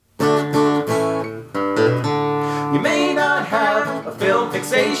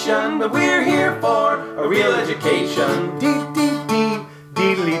station, but we're here for a real education.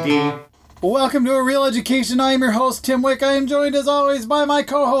 Dee-dee-dee, Welcome to A Real Education. I am your host, Tim Wick. I am joined, as always, by my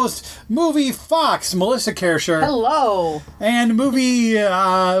co-host, Movie Fox, Melissa Kersher. Hello. And movie,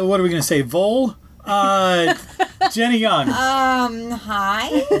 what are we going to say, Vol? Jenny Young.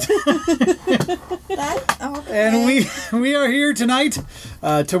 Hi. Okay. And we are here tonight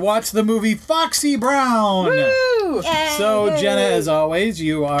to watch the movie Foxy Brown. Woo! Yay. So, Jenna, as always,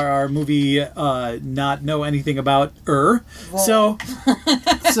 you are our movie not know anything about Vol. So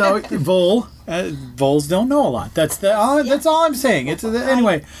Vol. Vols don't know a lot. That's all I'm saying.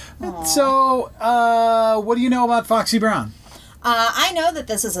 Anyway. So, what do you know about Foxy Brown? I know that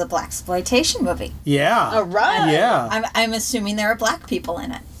this is a blaxploitation movie. Yeah. All right. Yeah. I'm assuming there are black people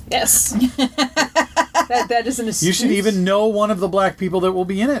in it. Yes. that is an astute. You should even know one of the black people that will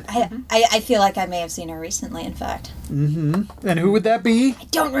be in it. I feel like I may have seen her recently, in fact. Mm-hmm. And who would that be? I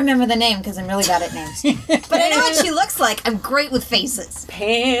don't remember the name because I'm really bad at names. But I know what she looks like. I'm great with faces.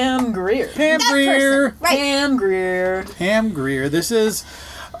 Pam Grier. Pam That Grier. person. Right. Pam Grier. Pam Grier. This is,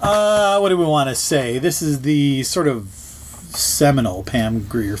 what do we want to say? This is the sort of seminal Pam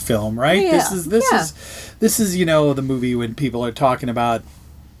Grier film, right? Yeah. This is the movie when people are talking about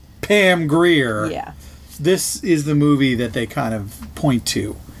Pam Grier. Yeah. This is the movie that they kind of point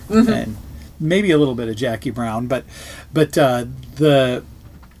to, and maybe a little bit of Jackie Brown, but Pam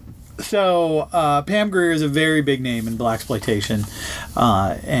Grier is a very big name in blaxploitation,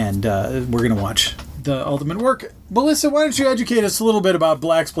 and we're gonna watch the ultimate work. Melissa, why don't you educate us a little bit about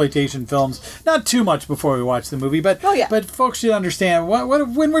blaxploitation films? Not too much before we watch the movie, but but folks should understand what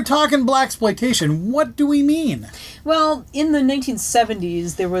when we're talking blaxploitation, what do we mean? Well, in the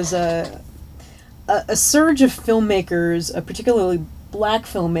 1970s, there was a surge of filmmakers, particularly black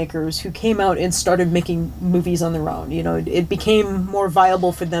filmmakers, who came out and started making movies on their own. You know, it became more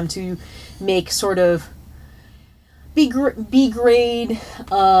viable for them to make sort of B grade,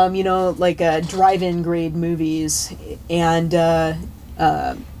 like drive-in grade movies, and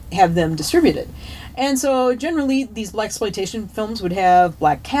have them distributed. And so generally these blaxploitation films would have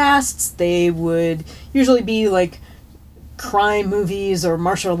black casts. They would usually be like crime movies or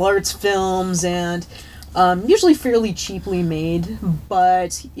martial arts films, and usually fairly cheaply made.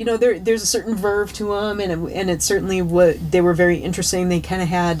 But there's a certain verve to them, and it certainly they were very interesting. They kind of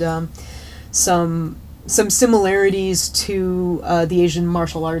had some similarities to the Asian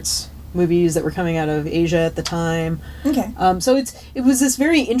martial arts movies that were coming out of Asia at the time. Okay. So it was this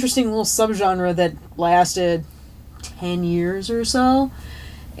very interesting little subgenre that lasted 10 years or so.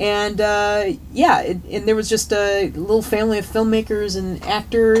 And and there was just a little family of filmmakers and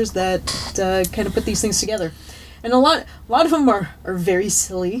actors that kind of put these things together. And a lot of them are very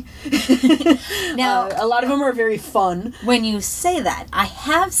silly. Now, a lot of them are very fun. when you say that, I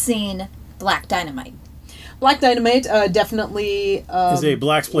have seen Black Dynamite. Black Dynamite definitely Is a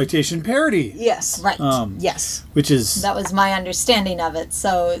blaxploitation parody. yes. Right. Yes. Which is That was my understanding of it.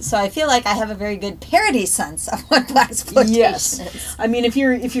 So I feel like I have a very good parody sense of what blaxploitation Yes. is. I mean, if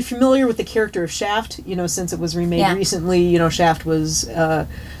you're familiar with the character of Shaft, since it was remade recently, Shaft was a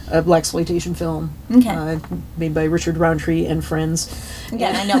blaxploitation film made by Richard Roundtree and friends.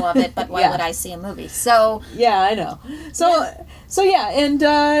 Again, I know of it, but why would I see a movie? So Yeah, I know.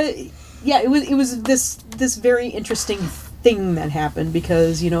 It was this very interesting thing that happened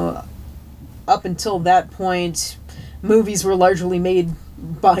because up until that point, movies were largely made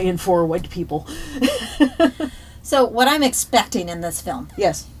by and for white people. So what I'm expecting in this film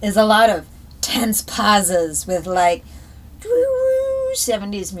Yes. is a lot of tense pauses with like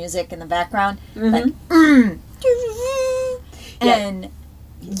 70s music in the background. Like, and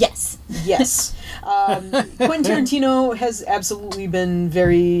yes. Yes. Quentin Tarantino has absolutely been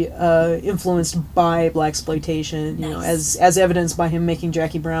very influenced by blaxploitation, Nice. as evidenced by him making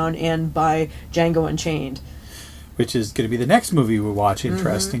Jackie Brown and by Django Unchained. which is going to be the next movie we watch,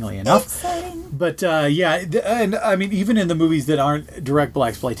 interestingly enough. Exciting. But and I mean, even in the movies that aren't direct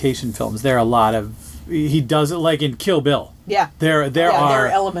blaxploitation films, there are a lot of, he does it like in Kill Bill. Yeah. There there are are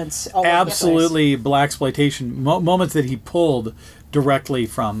elements all over the absolutely blaxploitation moments that he pulled directly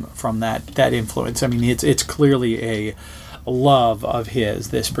from that influence. I mean, it's clearly a love of his,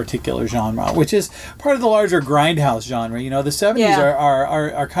 this particular genre, which is part of the larger grindhouse genre. You know, the 70s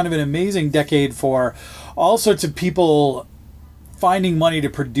are kind of an amazing decade for all sorts of people finding money to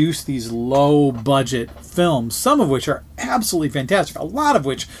produce these low budget films, some of which are absolutely fantastic, a lot of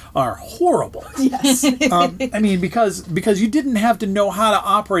which are horrible. Yes. I mean, because you didn't have to know how to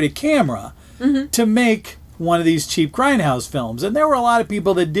operate a camera to make one of these cheap grindhouse films. And there were a lot of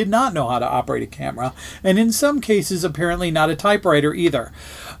people that did not know how to operate a camera, and in some cases, apparently not a typewriter either.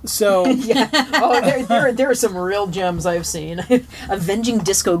 So Yeah. Oh, there are some real gems I've seen. Avenging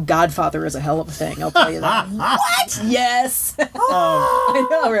Disco Godfather is a hell of a thing, I'll tell you that. What? Yes. I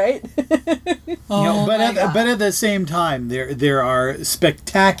know, right? But at the same time, there are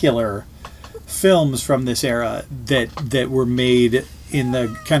spectacular films from this era that were made in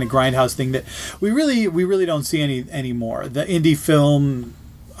the kind of grindhouse thing that we really don't see anymore. The indie film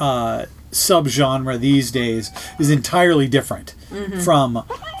subgenre these days is entirely different from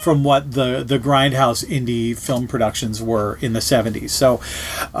what the grindhouse indie film productions were in the 70s. So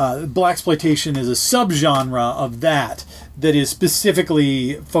blaxploitation is a subgenre of that is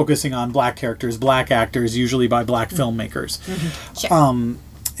specifically focusing on black characters, black actors, usually by black filmmakers. Sure.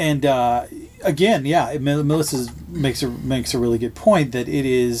 And again, yeah, Melissa makes a really good point that it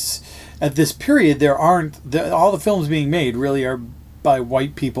is at this period all the films being made really are by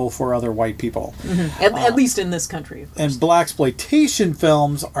white people for other white people. At least in this country. And blaxploitation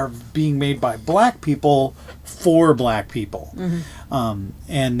films are being made by black people for black people.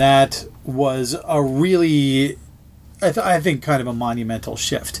 And that was a really, I think, kind of a monumental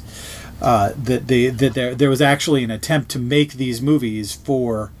shift. That there was actually an attempt to make these movies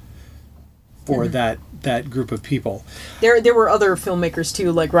for that group of people. There were other filmmakers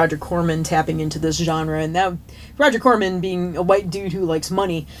too, like Roger Corman tapping into this genre, and that Roger Corman being a white dude who likes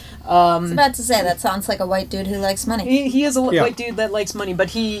money. I was about to say, that sounds like a white dude who likes money. He is a white dude that likes money,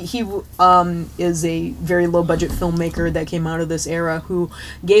 but he is a very low budget filmmaker that came out of this era who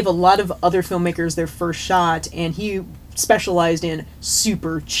gave a lot of other filmmakers their first shot, and he specialized in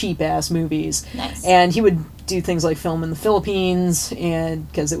super cheap ass movies. Nice. And he would do things like film in the Philippines, and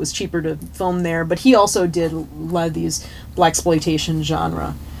because it was cheaper to film there. But he also did a lot of these blaxploitation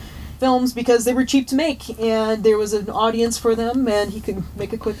genre films because they were cheap to make, and there was an audience for them, and he could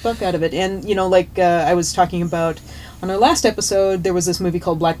make a quick buck out of it. And like I was talking about on our last episode, there was this movie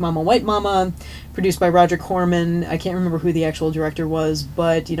called Black Mama, White Mama, produced by Roger Corman. I can't remember who the actual director was,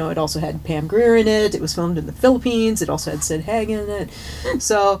 but it also had Pam Grier in it. It was filmed in the Philippines. It also had Sid Haig in it.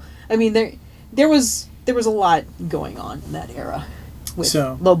 So I mean, there was a lot going on in that era with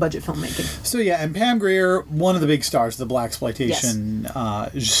low budget filmmaking. So yeah, and Pam Grier, one of the big stars of the blaxploitation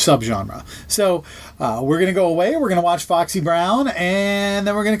subgenre. So we're gonna go away. We're gonna watch Foxy Brown, and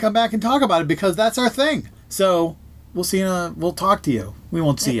then we're gonna come back and talk about it because that's our thing. So we'll see you. We'll talk to you. We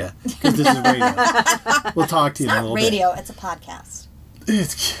won't see you because this is radio. We'll talk to you in a little bit. It's not radio. It's a podcast.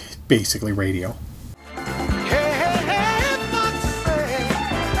 It's basically radio.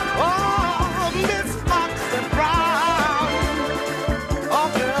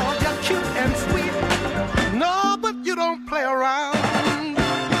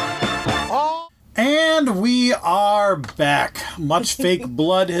 And we are back. Much fake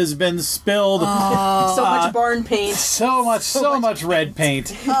blood has been spilled. So much barn paint. So much red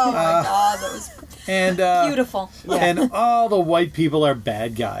paint. Oh my God, that was beautiful. And all the white people are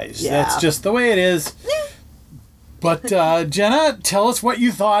bad guys. Yeah. That's just the way it is. But Jenna, tell us what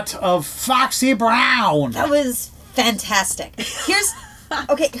you thought of Foxy Brown. That was fantastic. Here's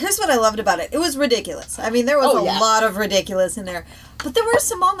what I loved about it. It was ridiculous. I mean, there was a lot of ridiculous in there. But there were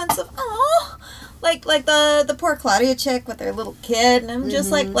some moments of, like the poor Claudia chick with her little kid, and I'm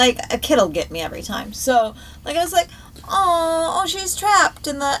just like a kid'll get me every time. So, I was like, oh, she's trapped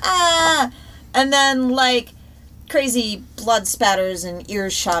in the, and then, crazy blood spatters and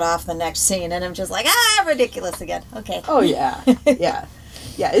ears shot off the next scene, and I'm just like, ridiculous again. Okay. Oh, yeah. Yeah.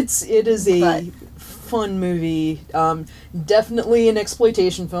 Yeah, it is a fun movie. Definitely an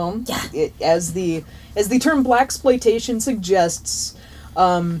exploitation film. Yeah. As the term blaxploitation suggests,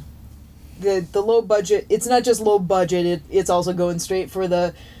 the low budget, it's not just low budget, it's also going straight for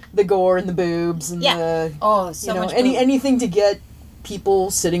the gore and the boobs and much anything to get people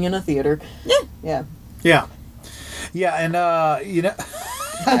sitting in a theater. Yeah, and I'm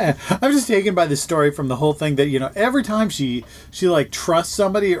just taken by the story from the whole thing that every time she trusts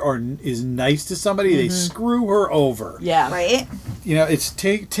somebody or is nice to somebody, they screw her over. Yeah, right. It's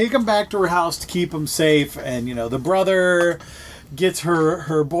take them back to her house to keep them safe, and the brother gets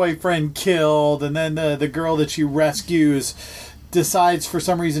her boyfriend killed, and then the girl that she rescues decides for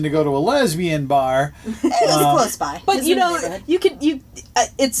some reason to go to a lesbian bar. It was close by. But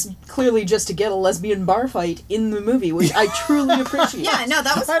it's clearly just to get a lesbian bar fight in the movie, which I truly appreciate. Yeah, no,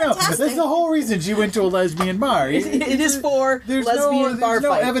 that was fantastic. That's the whole reason she went to a lesbian bar. It is for lesbian bar fight. There's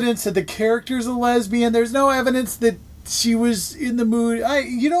no evidence that the character's a lesbian. There's no evidence that she was in the mood.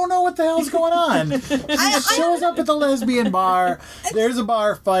 You don't know what the hell's going on. She shows up at the lesbian bar. There's a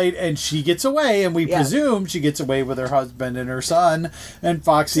bar fight, and she gets away, and we presume she gets away with her husband and her son, and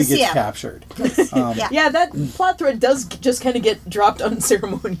Foxy gets captured. That plot thread does just kind of get dropped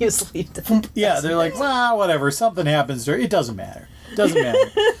unceremoniously. They're like, well, whatever. Something happens to her. It doesn't matter.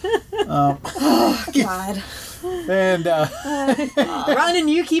 Oh, God. And run and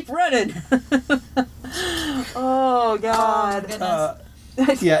you keep running. Oh, God. Oh,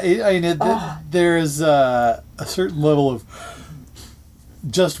 goodness. There's a certain level of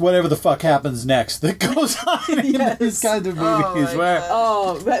just whatever the fuck happens next that goes on in these kinds of movies.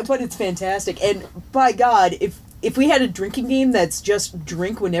 But it's fantastic. And by God, if we had a drinking game that's just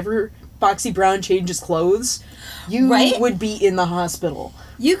drink whenever Foxy Brown changes clothes, you would be in the hospital.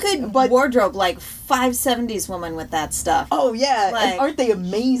 You could wardrobe like 5 70s women with that stuff. Oh, yeah. Like, and aren't they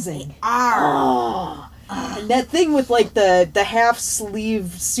amazing? They are. Oh. And that thing with like the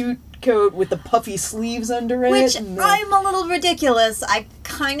half-sleeve suit coat with the puffy sleeves under it. Which I'm a little ridiculous. I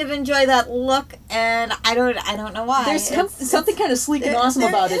kind of enjoy that look, and I don't know why. There's something kind of sleek and awesome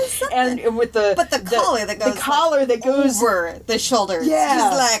about it. And with the collar that goes over the shoulders.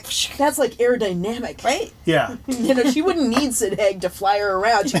 Yeah, like that's like aerodynamic, right? Yeah. She wouldn't need Sid Haig to fly her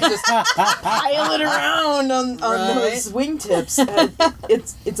around. She could just pile it around on those wingtips.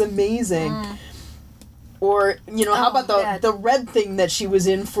 It's amazing. Or, how about the red thing that she was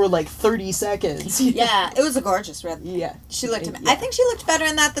in for like 30 seconds? Yeah, it was a gorgeous red. Yeah. She looked I think she looked better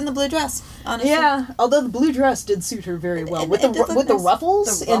in that than the blue dress, honestly. Yeah, although the blue dress did suit her very well. With the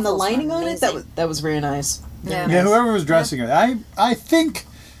ruffles and the lining on it, that was very nice. Yeah, whoever was dressing her. I think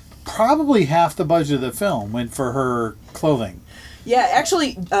probably half the budget of the film went for her clothing. Yeah,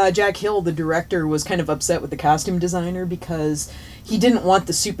 actually, Jack Hill, the director, was kind of upset with the costume designer because he didn't want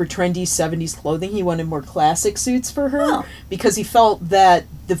the super trendy 70s clothing. He wanted more classic suits for her because he felt that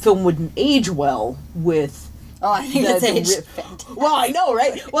the film wouldn't age well with... Oh, I think it's aged fantastic. Well, I know,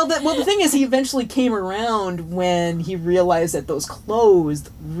 right? Well, the thing is, he eventually came around when he realized that those clothes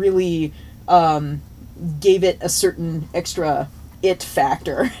really gave it a certain extra... it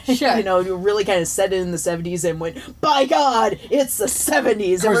factor. Sure. To really kind of set it in the 70s and went, by God, it's the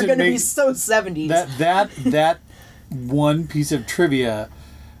 70s and we're going to be so 70s. That one piece of trivia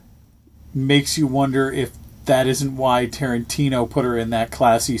makes you wonder if that isn't why Tarantino put her in that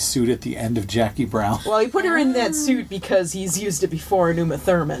classy suit at the end of Jackie Brown. Well, he put her in that suit because he's used it before in Uma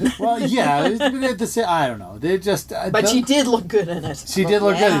Thurman. Well, yeah, I don't know. They just. But she did look good in it. She did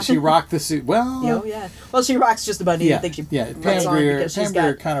look good, and she rocked the suit. Well, oh yeah. Well, she rocks just about anything she Pam Grier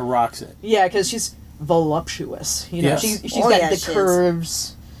kind of rocks it. Yeah, because she's voluptuous. Yes. She's got the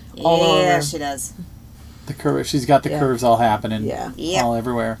curves all over. Yeah, she does. The curve. She's got the curves all happening. Yeah. All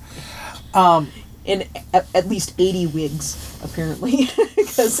everywhere. And at least 80 wigs, apparently,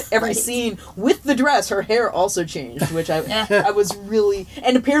 because every scene with the dress, her hair also changed, which I was really...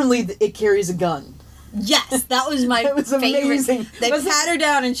 And apparently it carries a gun. Yes, that was my favorite. Amazing. They pat her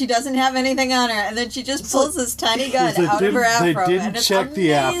down and she doesn't have anything on her, and then she just pulls this tiny gun out of her afro. They didn't check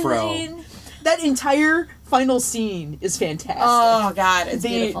the afro. That entire final scene is fantastic. Oh, God, it's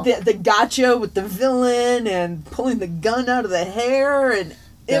beautiful. The gotcha with the villain and pulling the gun out of the hair and...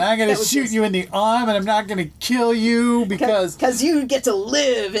 And I'm going to shoot you in the arm, and I'm not going to kill you because you get to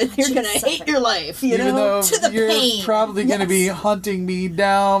live, and you're going to hate your life, even though to the you're pain. probably going to be hunting me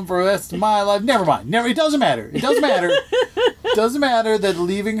down for the rest of my life. Never mind. It doesn't matter. It doesn't matter. It doesn't matter that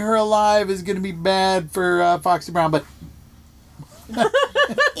leaving her alive is going to be bad for Foxy Brown, but...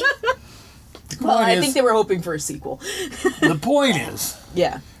 I think they were hoping for a sequel. The point is...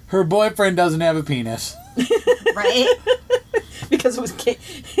 Yeah. Her boyfriend doesn't have a penis. Right? Because it was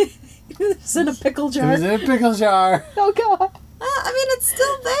in a pickle jar. It was in a pickle jar. Oh, God. I mean, it's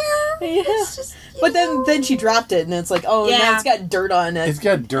still there. Yeah. It's just, but then she dropped it, and it's like, now it's got dirt on it. It's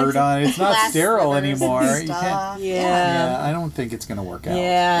got dirt on it. It's not sterile anymore. You can't. Yeah. I don't think it's going to work out.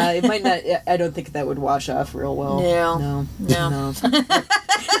 Yeah, it might not. I don't think that would wash off real well. No.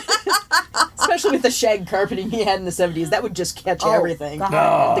 Especially with the shag carpeting he had in the 70s. That would just catch everything.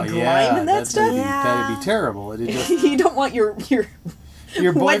 God. The grime and that stuff. That'd be terrible. You don't want your wet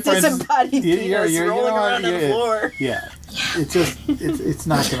disembodied penis rolling around on the floor. Yeah. It's just, it's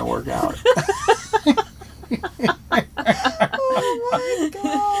not going to work out. Oh my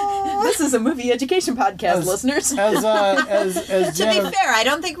God. This is a movie education podcast, listeners. As To be fair, I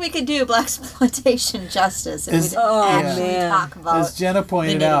don't think we could do blaxploitation justice if we didn't actually talk about. As Jenna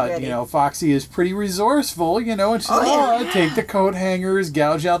pointed out, Foxy is pretty resourceful, and she's take the coat hangers,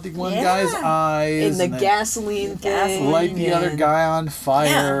 gouge out the one guy's eyes, and the gasoline thing, light the other guy on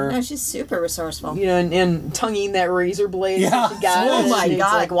fire. Yeah, no, she's super resourceful. And tonguing that razor blade. Yeah. She got oh my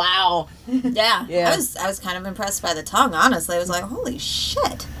God! Like, wow. Yeah. I was kind of impressed by the tongue. Honestly, I was like, holy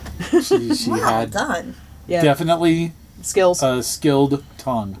shit. She well had done. definitely skills. A skilled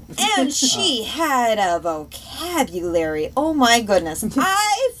tongue. And she had a vocabulary. Oh my goodness.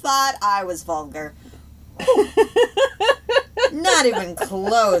 I thought I was vulgar. Not even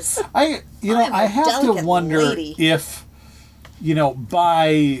close. I have to wonder lady. if, I'm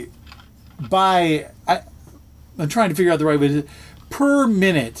trying to figure out the right way to, per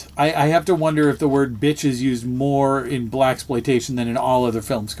minute, I have to wonder if the word bitch is used more in blaxploitation than in all other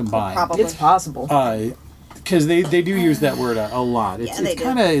films combined. Probably. It's possible. Because they do use that word a lot.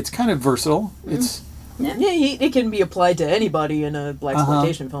 It's kind of versatile. Mm-hmm. It's it can be applied to anybody in a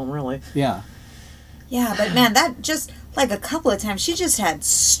blaxploitation film, really. Yeah. Yeah, but man, that just like a couple of times she just had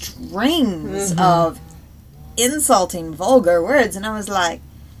strings of insulting, vulgar words, and I was like,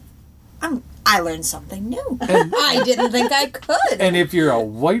 I learned something new. I didn't think I could. And if you're a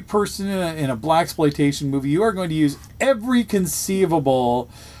white person in a blaxploitation movie, you are going to use every conceivable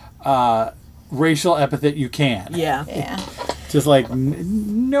racial epithet you can. Yeah. Just like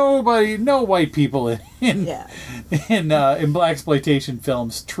no white people in blaxploitation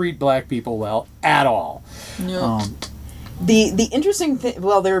films treat black people well at all. No. The interesting thing,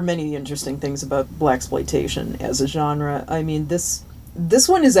 well, there are many interesting things about blaxploitation as a genre. I mean, this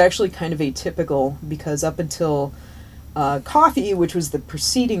one is actually kind of atypical because up until Coffee, which was the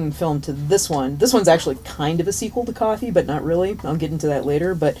preceding film to this one's actually kind of a sequel to Coffee, but not really. I'll get into that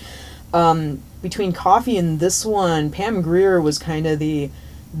later. But between Coffee and this one, Pam Grier was kind of a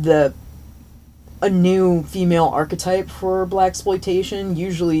new female archetype for blaxploitation.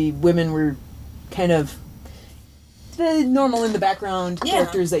 Usually women were kind of the normal in the background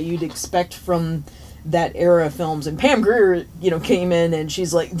characters that you'd expect from that era of films, and Pam Grier, came in and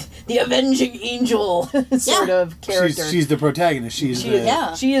she's like the avenging angel sort of character. She's the protagonist. She is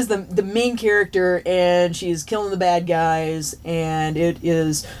the main character, and she's killing the bad guys, and it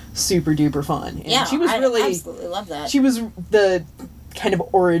is super duper fun. And she was really, I absolutely love that. She was the kind of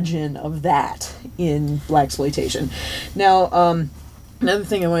origin of that in blaxploitation. Now, another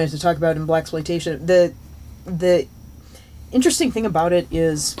thing I wanted to talk about in blaxploitation, the interesting thing about it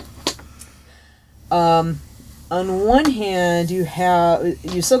is, on one hand, you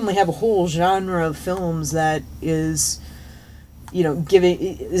suddenly have a whole genre of films that is,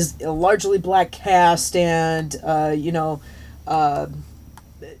 is a largely black cast and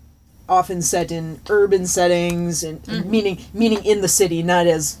often set in urban settings and meaning in the city, not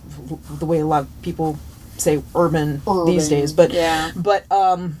as the way a lot of people say urban these days, but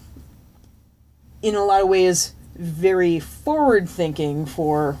in a lot of ways very forward thinking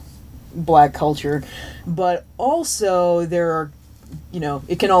for black culture, but also there are,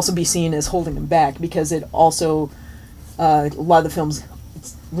 it can also be seen as holding them back because it also, a lot of the films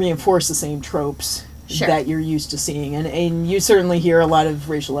reinforce the same tropes that you're used to seeing, and you certainly hear a lot of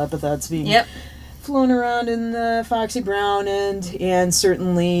racial epithets being flown around in the Foxy Brown, and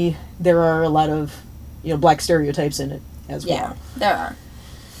certainly there are a lot of, black stereotypes in it as well. Yeah, there are.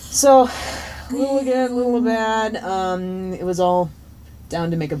 So, a little good, a little bad. It was all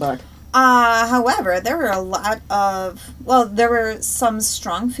down to make a buck. However, there were there were some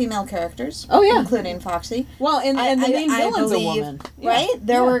strong female characters. Oh, yeah. Including Foxy. Well, and the main villain's a woman. Right?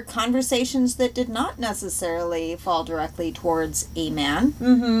 There were conversations that did not necessarily fall directly towards a man.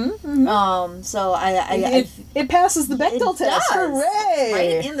 So it passes the Bechdel test. Hooray!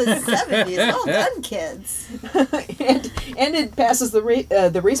 Right? In the 70s. Well done, kids. and it passes the race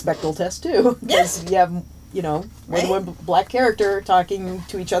Bechdel test, too. Because you have, one black character talking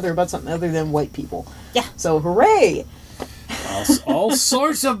to each other about something other than white people. Yeah. So, hooray! All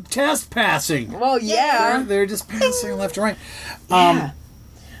sorts of test passing. Well, yeah. They're just passing left and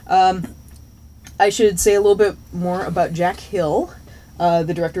right. I should say a little bit more about Jack Hill,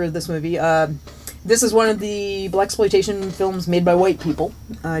 the director of this movie. This is one of the blaxploitation films made by white people.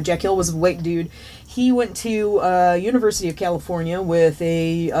 Jack Hill was a white dude. He went to University of California with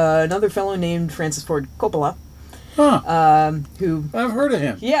another fellow named Francis Ford Coppola. Who I've heard of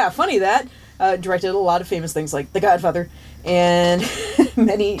him. Yeah, funny that. Directed a lot of famous things like The Godfather and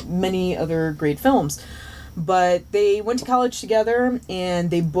many, many other great films. But they went to college together, and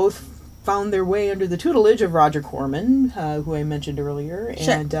they both found their way under the tutelage of Roger Corman, who I mentioned earlier.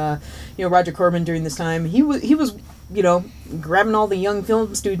 Sure. And, Roger Corman during this time, he was, grabbing all the young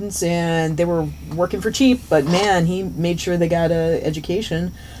film students, and they were working for cheap, but man, he made sure they got an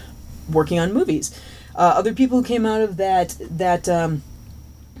education working on movies. Other people who came out of that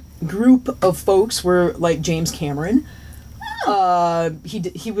group of folks were like James Cameron.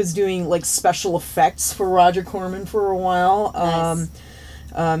 He was doing like special effects for Roger Corman for a while. Nice.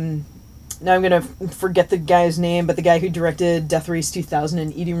 Now I'm gonna forget the guy's name, but the guy who directed Death Race 2000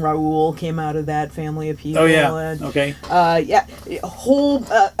 and Eating Raoul came out of that family of people. Oh yeah. And, Okay.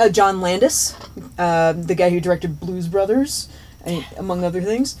 John Landis, the guy who directed Blues Brothers, among other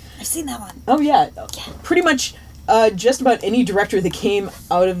things. I've seen that one. Oh yeah, pretty much just about any director that came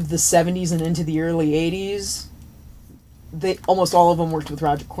out of the 70s and into the early 80s, almost all of them worked with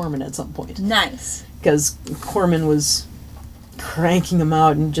Roger Corman at some point. Nice. Because Corman was cranking them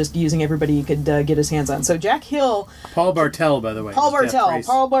out and just using everybody he could get his hands on. So Jack Hill... Paul Bartel, by the way. Paul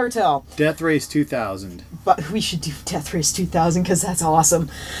Bartel. Death Race 2000. But we should do Death Race 2000 because that's awesome.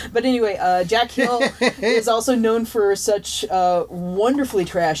 But anyway, Jack Hill is also known for such wonderfully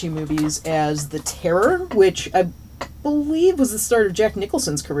trashy movies as The Terror, which I believe was the start of Jack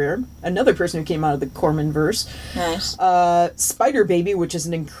Nicholson's career. Another person who came out of the Corman verse. Nice. Spider Baby, which is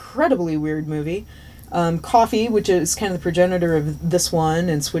an incredibly weird movie. Coffee, which is kind of the progenitor of this one,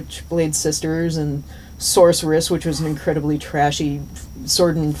 and Switchblade Sisters, and Sorceress, which was an incredibly trashy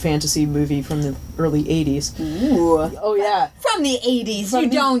sword and fantasy movie from the early 80s. Ooh. Oh, yeah. From the 80s,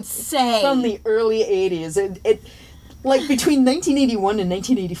 don't say. From the early 80s. It like, between 1981 and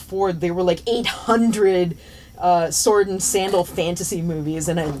 1984, there were like 800 sword and sandal fantasy movies,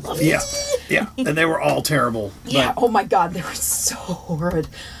 and I loved it. Yeah, and they were all terrible. Yeah, oh my god, they were so horrid.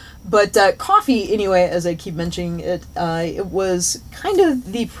 But Coffee, anyway, as I keep mentioning it, it was kind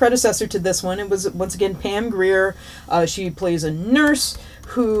of the predecessor to this one. It was, once again, Pam Grier. She plays a nurse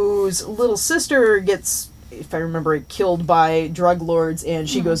whose little sister gets, if I remember it, killed by drug lords, and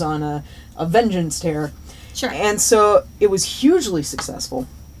she goes on a vengeance tear. Sure. And so it was hugely successful.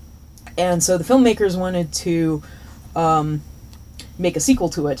 And so the filmmakers wanted to make a sequel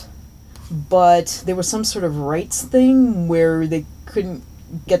to it, but there was some sort of rights thing where they couldn't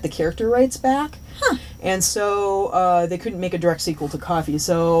get the character rights back. Huh. And so they couldn't make a direct sequel to Coffee.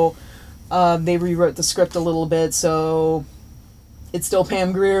 So they rewrote the script a little bit, so it's still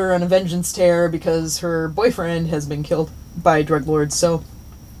Pam Grier on a vengeance tear because her boyfriend has been killed by drug lords. So,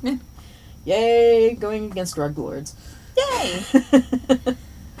 yeah. Yay, going against drug lords. Yay!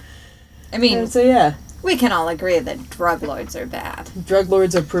 I mean, So yeah, we can all agree that drug lords are bad. drug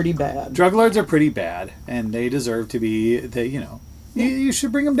lords are pretty bad. Drug lords are pretty bad, and they deserve to be, you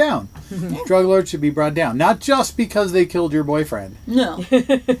should bring them down. Drug lords should be brought down. Not just because they killed your boyfriend No.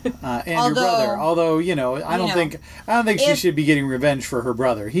 and your brother. Although, I don't think she should be getting revenge for her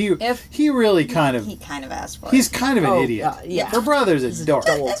brother. He really kind of... He kind of asked for it. He's kind of an idiot. Yeah. Her brother's a dork.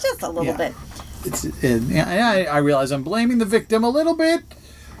 Just a little bit. I realize I'm blaming the victim a little bit.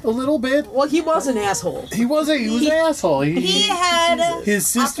 Well, he was an asshole. He was an asshole. He had his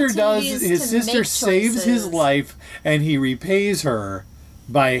sister saves his life, and he repays her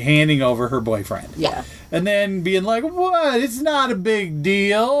by handing over her boyfriend. Yeah. And then being like, "What? It's not a big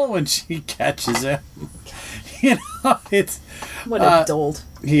deal." When she catches him, it's What a dolt.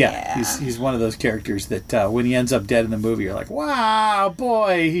 Yeah. He's one of those characters that when he ends up dead in the movie, you're like, "Wow,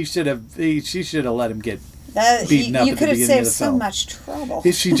 boy, she should have let him get." Beaten up you at could the have beginning saved of the so film. much trouble.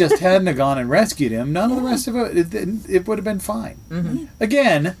 If she just hadn't gone and rescued him, none of the rest of it would have been fine. Mm-hmm.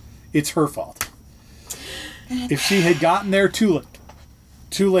 Again, it's her fault. If she had gotten there too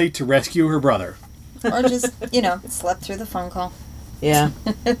late to rescue her brother. Or just, slept through the phone call. Yeah.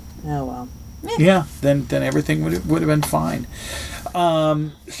 Oh, well. Yeah, then everything would have been fine.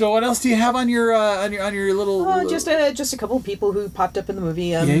 So what else do you have on your little? Just a couple of people who popped up in the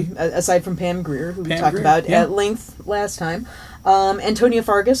movie. Aside from Pam Grier, who we talked about at length last time. Antonia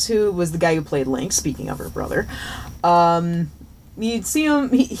Fargas, who was the guy who played Link. Speaking of her brother, you'd see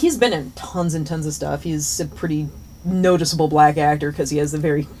him. He's been in tons and tons of stuff. He's a pretty noticeable black actor because he has a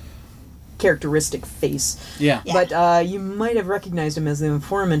very characteristic face. Yeah. But you might have recognized him as the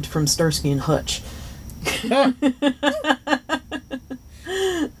informant from Starsky and Hutch.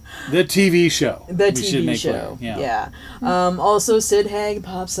 The TV show. The TV show. Clear. Yeah. Also, Sid Haig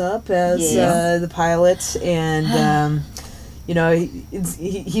pops up as the pilot, and you know,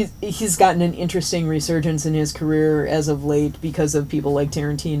 he's gotten an interesting resurgence in his career as of late because of people like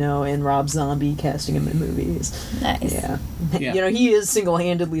Tarantino and Rob Zombie casting him in movies. Nice. Yeah. Yeah. You know, he is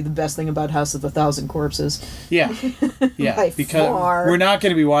single-handedly the best thing about House of a Thousand Corpses. Yeah. Yeah. By because far. we're not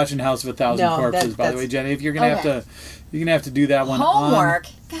going to be watching House of a Thousand No, Corpses, by the way, Jenny. If you're going to have to, you're going to have to do that one Homework.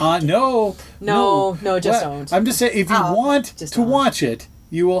 No, just Well, don't. I'm just saying, if you want Just to don't. watch it,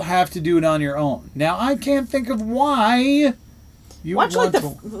 you will have to do it on your own. Now, I can't think of why you Watch want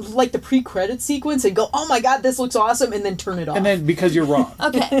like the pre-credit sequence and go, oh my god, this looks awesome, and then turn it off. and then because you're wrong.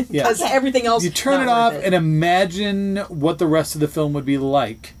 Okay. Yeah. Because everything else, You turn it not off worth and imagine what the rest of the film would be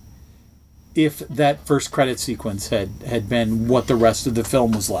like if that first credit sequence had been what the rest of the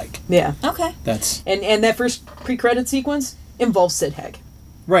film was like. Yeah. Okay. That's And that first pre-credit sequence involves Sid Haig.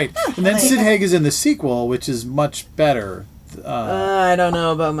 right. And then Sid Haig is in the sequel, which is much better. I don't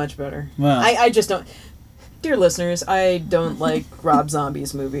know about much better. Well. I just don't. Dear listeners, I don't like Rob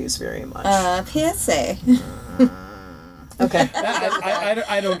Zombie's movies very much. PSA. Okay.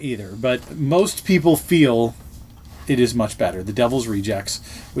 I don't either, but most people feel it is much better. The Devil's Rejects,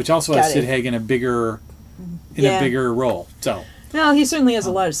 which also has Got it. Sid Haig in a bigger role. So No, he certainly has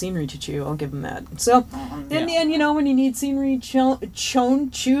a lot of scenery to chew. I'll give him that. So, and you know, when you need scenery chewed,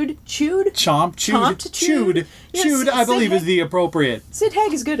 chomped, chewed. Yes, I believe Sid is the appropriate. Sid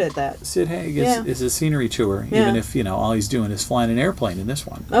Haig is good at that. Sid Haig Yeah. is a scenery chewer, Yeah. even if all he's doing is flying an airplane in this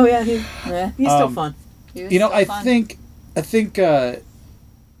one. Oh yeah, Yeah. he's still fun. I think It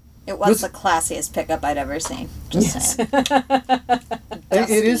was the classiest pickup I'd ever seen. Just saying.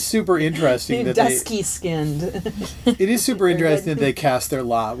 it is super interesting that Dusky skinned. it is super interesting that they cast their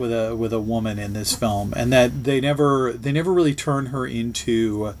lot with a woman in this film, and that they never really turn her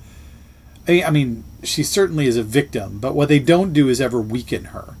into. I mean, she certainly is a victim, but what they don't do is ever weaken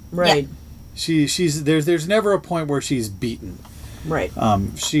her. Right. She's there's never a point where she's beaten. Right.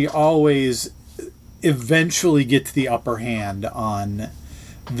 She always eventually gets the upper hand on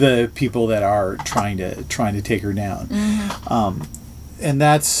the people that are trying to take her down. And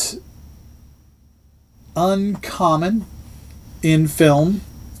that's uncommon in film.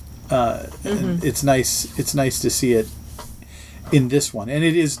 And it's nice to see it in this one, and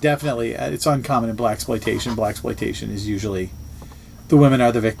it is definitely it's uncommon in blaxploitation. Blaxploitation is usually the women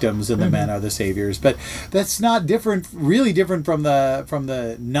are the victims and the men are the saviors, but that's not really different from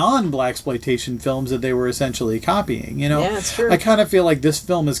the non-blaxploitation films that they were essentially copying. Yeah, it's true. I kind of feel like this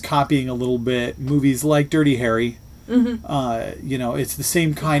film is copying a little bit movies like Dirty Harry. It's the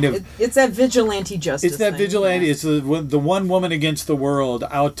same kind of. It's that vigilante justice. It's that thing. vigilante. Yeah. It's the one woman against the world,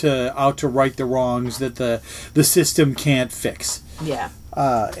 out to right the wrongs that the system can't fix. Yeah.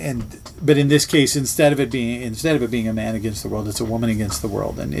 But in this case, instead of it being a man against the world, it's a woman against the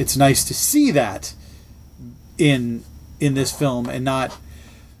world, and it's nice to see that in this film, and not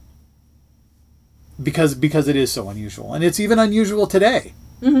because it is so unusual, and it's even unusual today.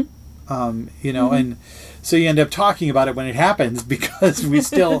 And so you end up talking about it when it happens, because we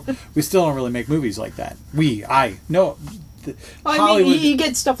still don't really make movies like that. I mean, you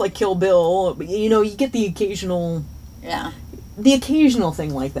get stuff like Kill Bill. You get the occasional. Yeah. The occasional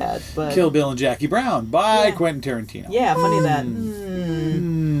thing like that, but Kill Bill and Jackie Brown by Quentin Tarantino. Yeah, funny that.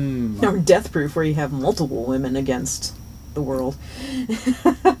 Or Death Proof, where you have multiple women against the world.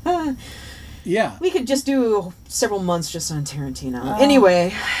 Yeah. We could just do several months just on Tarantino.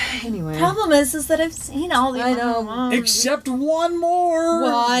 Anyway. Problem is that I've seen all the. I know. Except one more.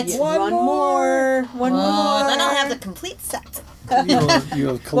 What? Yeah, one more. Then I'll have the complete set. You have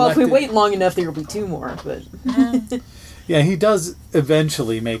collected. Well, if we wait long enough, there will be two more. But Yeah, he does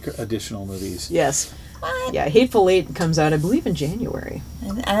eventually make additional movies. yes. What? Yeah, Hateful Eight comes out, I believe, in January.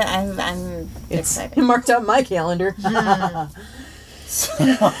 I'm It's excited. marked out my calendar.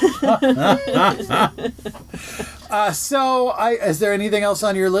 Is there anything else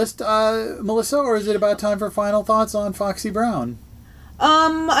on your list, Melissa, or is it about time for final thoughts on Foxy Brown?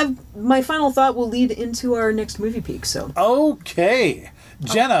 My final thought will lead into our next movie peak. So Okay,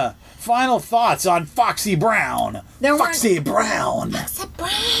 Jenna, final thoughts on Foxy Brown. Foxy Brown.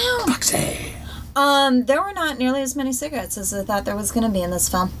 Foxy. There were not nearly as many cigarettes as I thought there was going to be in this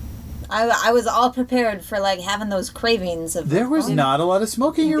film. I was all prepared for having those cravings of. There was not a lot of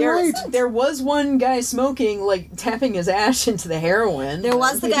smoking. You're right. There was one guy smoking, tapping his ash into the heroin. There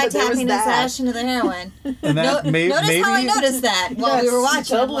was the guy tapping his ash into the heroin. And that notice how I noticed that while we were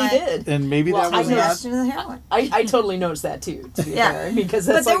watching. Totally did. And maybe that was ash not. into the heroin. I totally noticed that too. To be fair, because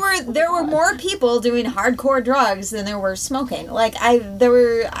that's but there were more people doing hardcore drugs than there were smoking.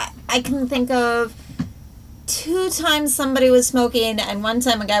 I can think of 2 times somebody was smoking, and one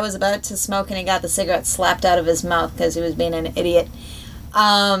time a guy was about to smoke and he got the cigarette slapped out of his mouth because he was being an idiot.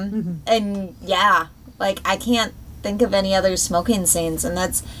 And yeah, like, I can't think of any other smoking scenes, and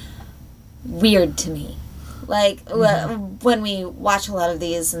that's weird to me. Like, when we watch a lot of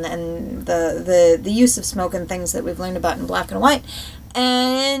these and the use of smoke and things that we've learned about in black and white,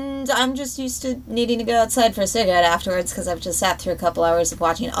 and I'm just used to needing to go outside for a cigarette afterwards because I've just sat through a couple hours of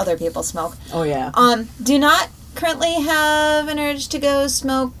watching other people smoke. Oh, yeah. Do not currently have an urge to go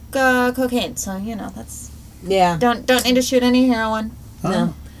smoke cocaine, so, you know, that's... Yeah. Don't need to shoot any heroin.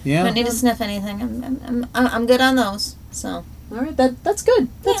 No. Yeah. Don't need to sniff anything. I'm good on those, so... All right, that's good.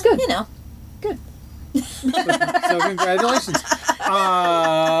 That's good. You know. Good. So congratulations.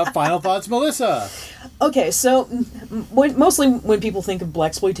 Final thoughts, Melissa. Okay, so mostly when people think of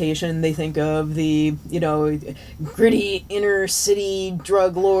blaxploitation, they think of the, you know, gritty inner city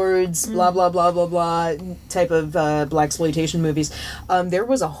drug lords, blah blah blah blah blah type of blaxploitation movies. There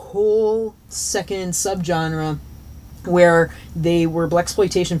was a whole second subgenre where they were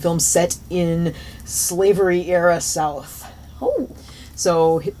blaxploitation films set in slavery era South. Oh.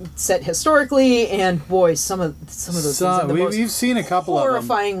 So set historically, and boy, some of those things are the most we've seen a couple of them.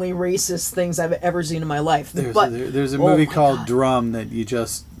 horrifyingly racist things I've ever seen in my life. There's a movie called Drum that you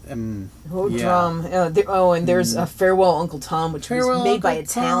just Drum. And there's a Farewell Uncle Tom, which was made by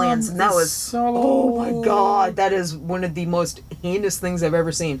Italians, and that was oh my god, that is one of the most heinous things I've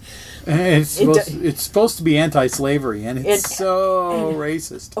ever seen. It's supposed to be anti-slavery, and it's so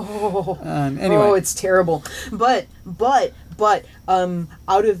racist. Anyway, it's terrible. But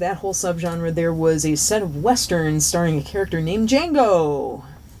out of that whole subgenre, there was a set of westerns starring a character named Django.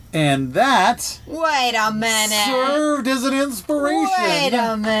 And that... Wait a minute. Served as an inspiration. Wait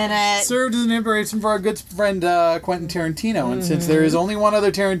a minute. Served as an inspiration for our good friend Quentin Tarantino. And since there is only one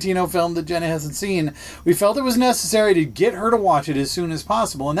other Tarantino film that Jenna hasn't seen, we felt it was necessary to get her to watch it as soon as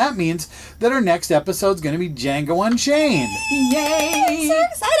possible. And that means that our next episode is going to be Django Unchained. Yay! I'm so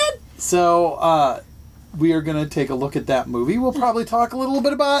excited. So, we are going to take a look at that movie. We'll probably talk a little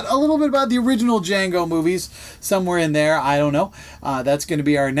bit about the original Django movies somewhere in there. I don't know. That's going to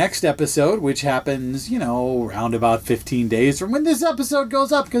be our next episode, which happens, around about 15 days from when this episode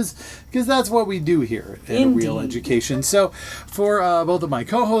goes up, because that's what we do here at Real Education. So, for both of my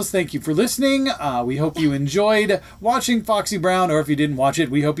co-hosts, thank you for listening. We hope you enjoyed watching Foxy Brown, or if you didn't watch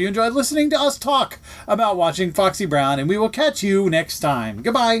it, we hope you enjoyed listening to us talk about watching Foxy Brown, and we will catch you next time.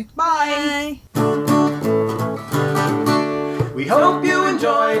 Goodbye. Bye. We hope you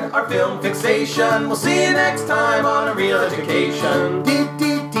enjoyed our film fixation. We'll see you next time on A Real Education.